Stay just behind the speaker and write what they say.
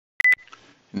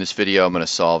In this video, I'm going to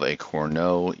solve a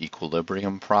Cournot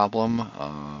equilibrium problem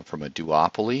from a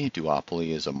duopoly.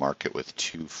 Duopoly is a market with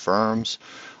two firms.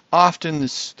 Often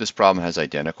this problem has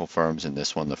identical firms. In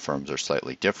this one, the firms are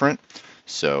slightly different.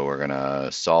 So we're going to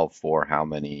solve for how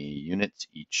many units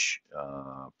each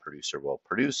producer will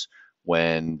produce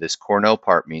when this Cournot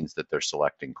part means that they're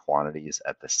selecting quantities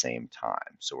at the same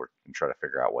time. So we're going to try to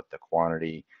figure out what the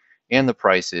quantity and the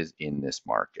price is in this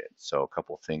market. So a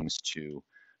couple things to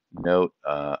note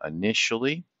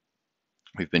initially,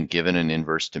 we've been given an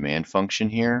inverse demand function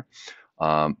here.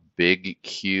 Big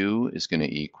Q is going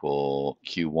to equal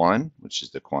Q1, which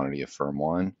is the quantity of firm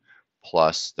 1,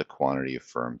 plus the quantity of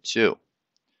firm 2.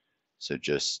 So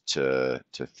just to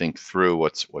think through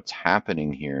what's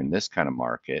happening here in this kind of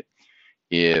market,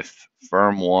 if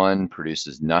firm 1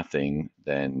 produces nothing,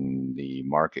 then the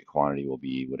market quantity will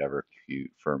be whatever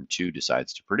firm 2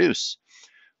 decides to produce.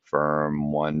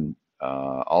 Firm 1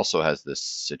 also has this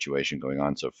situation going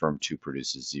on. So if firm 2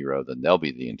 produces 0, then they'll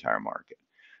be the entire market.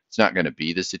 It's not going to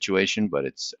be the situation, but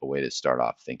it's a way to start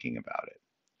off thinking about it.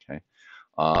 Okay.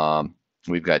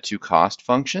 We've got two cost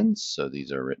functions, so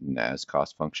these are written as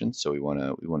cost functions. So we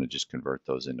want to just convert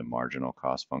those into marginal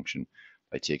cost function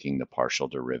by taking the partial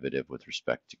derivative with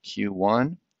respect to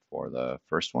Q1 for the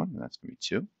first one, and that's going to be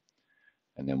 2.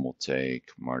 And then we'll take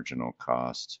marginal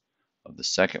cost of the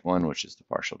second one, which is the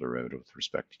partial derivative with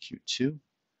respect to Q2,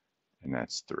 and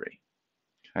that's 3.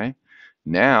 Okay.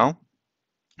 Now,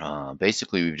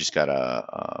 basically, we've just got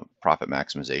a profit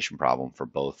maximization problem for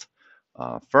both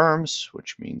firms,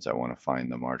 which means I want to find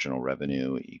the marginal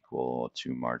revenue equal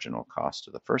to marginal cost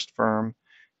of the first firm,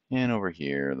 and over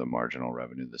here, the marginal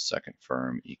revenue of the second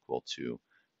firm equal to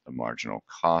the marginal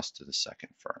cost of the second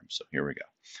firm. So here we go.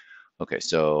 Okay,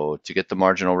 so to get the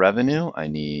marginal revenue, I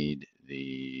need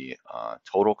the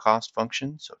total cost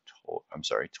function. So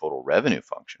total revenue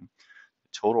function. The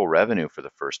total revenue for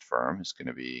the first firm is going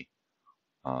to be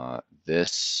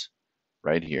this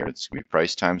right here. It's going to be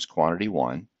price times quantity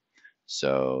 1.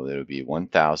 So it would be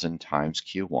 1,000 times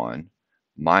Q1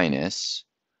 minus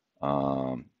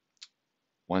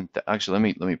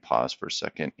actually, let me pause for a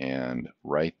second and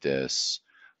write this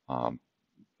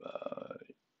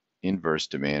inverse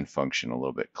demand function a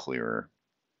little bit clearer.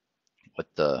 What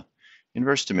the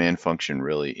inverse demand function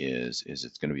really is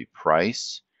it's going to be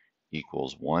price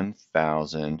equals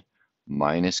 1,000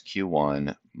 minus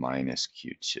Q1 minus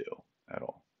Q2.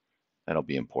 That'll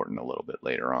be important a little bit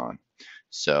later on.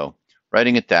 So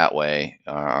writing it that way,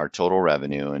 our total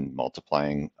revenue and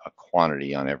multiplying a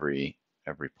quantity on every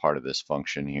part of this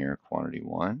function here, quantity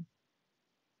 1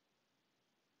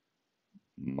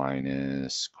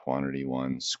 minus quantity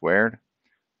 1 squared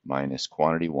minus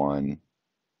quantity 1,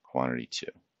 quantity 2.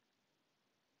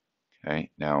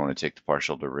 Okay, now I want to take the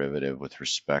partial derivative with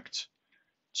respect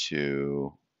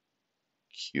to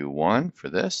Q1 for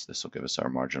this. This will give us our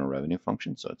marginal revenue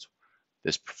function. So it's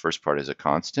this first part is a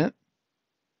constant.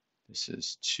 This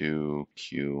is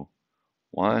 2Q1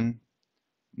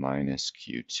 minus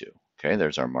Q2. Okay,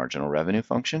 there's our marginal revenue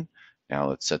function. Now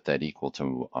let's set that equal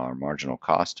to our marginal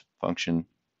cost function.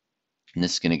 And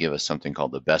this is going to give us something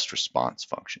called the best response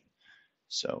function.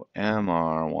 So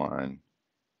MR1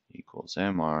 equals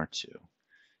MR2.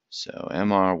 So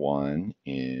MR1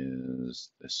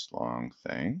 is this long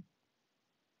thing.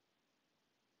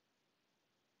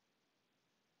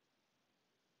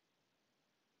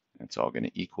 It's all going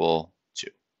to equal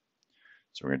 2.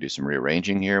 So we're going to do some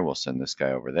rearranging here. We'll send this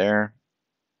guy over there.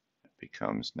 It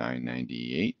becomes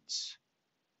 998.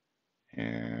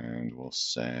 And we'll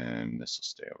send, this will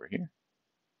stay over here.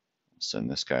 We'll send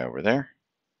this guy over there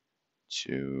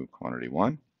to quantity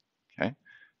 1. Okay.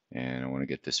 And I want to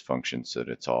get this function so that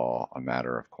it's all a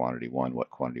matter of quantity 1, what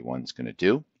quantity 1 is going to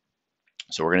do.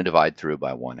 So we're going to divide through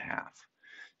by 1/2.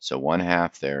 So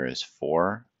 1/2 there is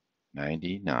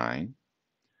 499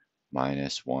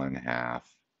 minus 1/2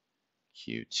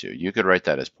 Q2. You could write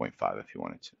that as 0.5 if you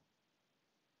wanted to.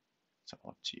 It's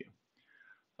all up to you.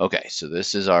 Okay, so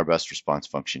this is our best response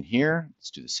function here.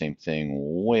 Let's do the same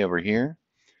thing way over here.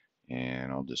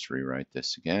 And I'll just rewrite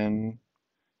this again.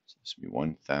 So this will be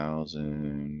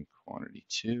 1,000 quantity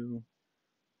 2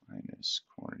 minus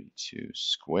quantity 2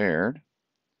 squared.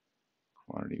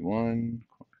 Quantity 1,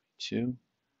 quantity 2.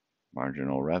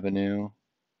 Marginal revenue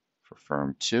for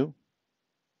firm 2.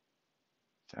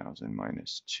 1,000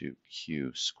 minus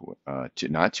 2Q squared.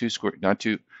 Not 2 squared, not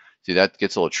 2. See, that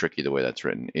gets a little tricky the way that's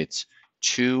written. It's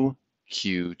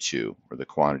 2Q2, or the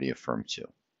quantity of firm 2.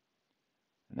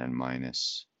 And then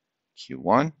minus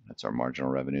Q1, that's our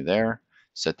marginal revenue there.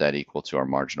 Set that equal to our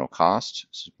marginal cost.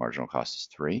 So marginal cost is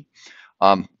 3.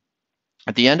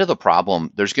 At the end of the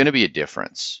problem, there's going to be a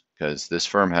difference. because this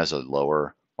firm has a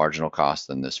lower marginal cost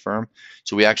than this firm.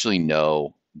 So we actually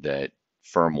know that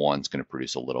firm one's going to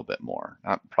produce a little bit more.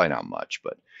 Probably not much,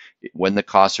 but when the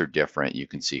costs are different, you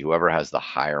can see whoever has the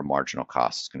higher marginal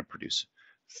cost is going to produce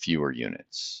fewer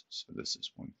units. So this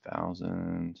is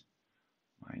 1,000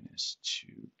 minus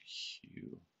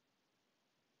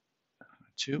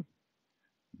 2Q2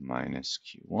 minus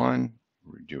Q1.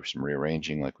 We'll do some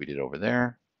rearranging like we did over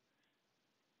there.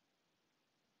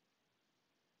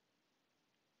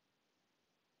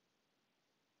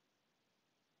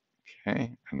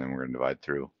 Okay, and then we're going to divide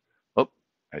through. Oh,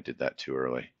 I did that too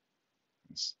early.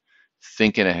 It's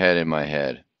thinking ahead in my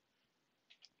head.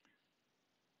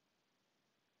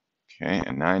 Okay,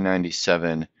 and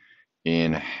 997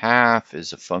 in half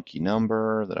is a funky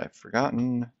number that I've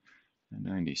forgotten.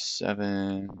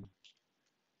 97.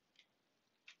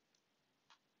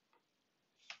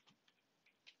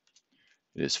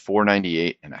 It is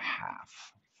 498 and a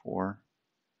half. 498.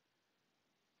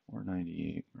 Where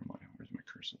am I? Where's my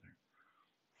cursor there?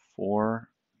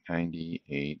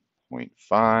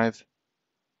 498.5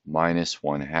 minus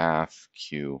 1/2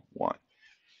 Q1.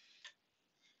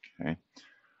 Okay.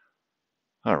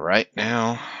 All right,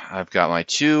 now I've got my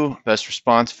two best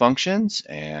response functions,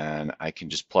 and I can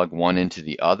just plug one into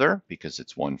the other because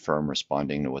it's one firm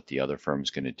responding to what the other firm is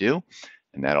going to do,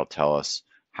 and that'll tell us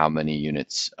how many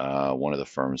units one of the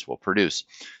firms will produce.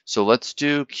 So let's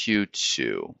do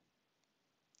Q2.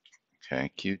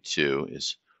 Okay, Q2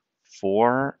 is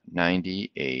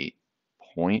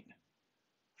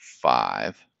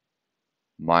 498.5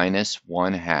 minus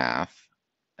 1/2,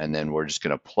 and then we're just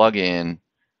going to plug in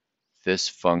this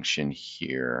function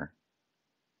here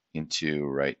into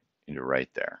right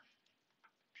there.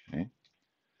 Okay,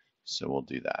 so we'll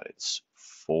do that. It's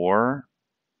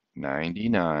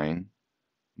 499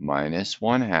 minus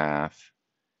 1/2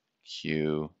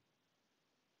 Q2.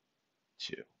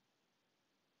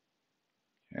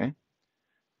 Okay,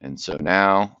 and so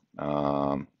now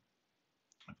I've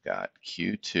got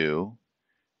Q2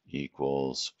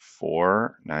 equals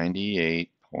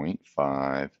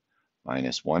 498.5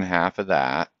 minus 1/2 of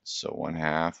that. So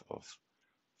 1/2 of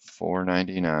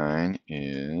 499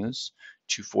 is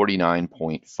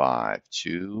 249.5.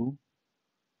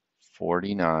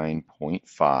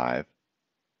 249.5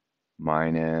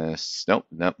 minus, nope,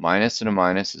 minus and a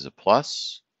minus is a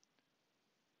plus.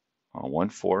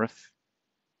 1/4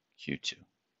 Q2.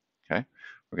 Okay,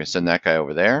 we're going to send that guy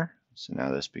over there. So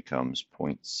now this becomes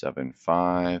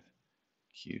 0.75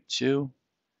 Q2,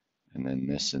 and then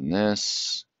this and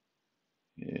this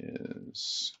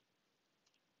is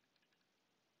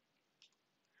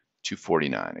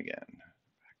 249 again.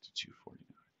 Back to 249.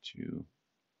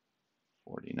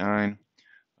 249.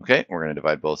 Okay, we're going to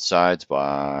divide both sides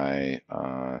by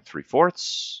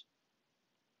 3/4.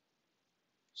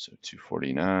 So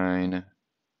 249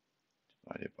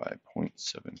 divided by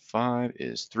 0.75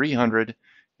 is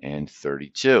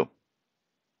 332.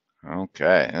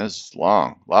 Okay, that's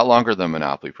long, a lot longer than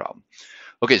Monopoly problem.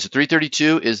 Okay, so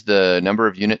 332 is the number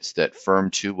of units that firm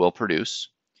 2 will produce.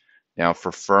 Now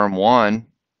for firm 1,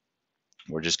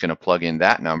 we're just going to plug in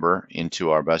that number into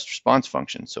our best response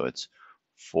function. So it's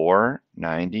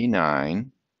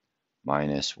 499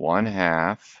 minus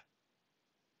 1/2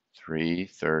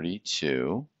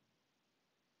 332.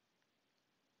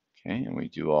 Okay, and we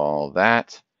do all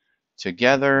that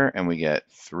together and we get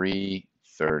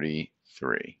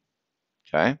 333.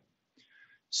 Okay,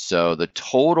 so the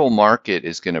total market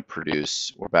is going to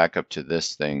produce, we're back up to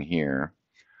this thing here.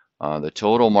 The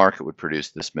total market would produce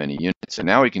this many units, and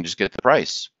now we can just get the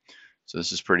price. So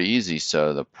this is pretty easy.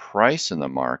 So the price in the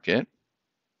market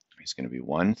is going to be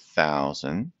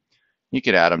 1,000. You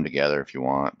could add them together if you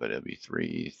want, but it'll be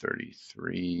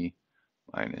 333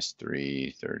 minus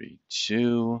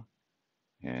 332,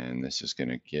 and this is going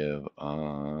to give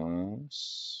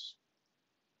us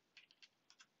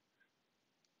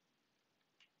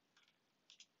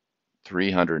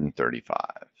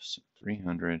 335. So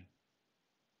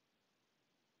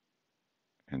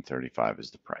 335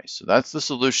 is the price. So that's the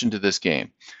solution to this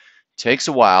game. Takes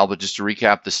a while, but just to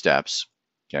recap the steps.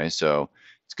 Okay, so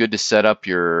it's good to set up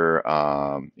your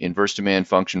inverse demand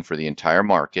function for the entire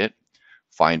market,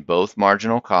 find both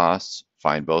marginal costs,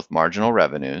 find both marginal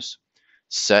revenues,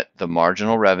 set the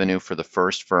marginal revenue for the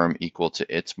first firm equal to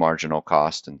its marginal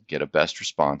cost and get a best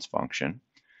response function.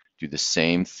 Do the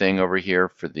same thing over here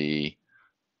for the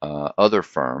other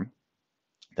firm.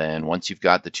 Then once you've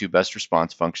got the two best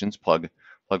response functions, plug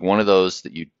one of those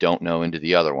that you don't know into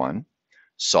the other one,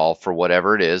 solve for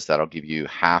whatever it is, that'll give you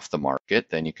half the market.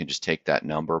 Then you can just take that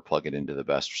number, plug it into the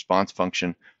best response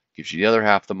function, gives you the other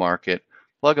half the market,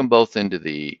 Plug them both into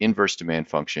the inverse demand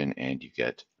function and you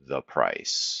get the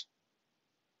price.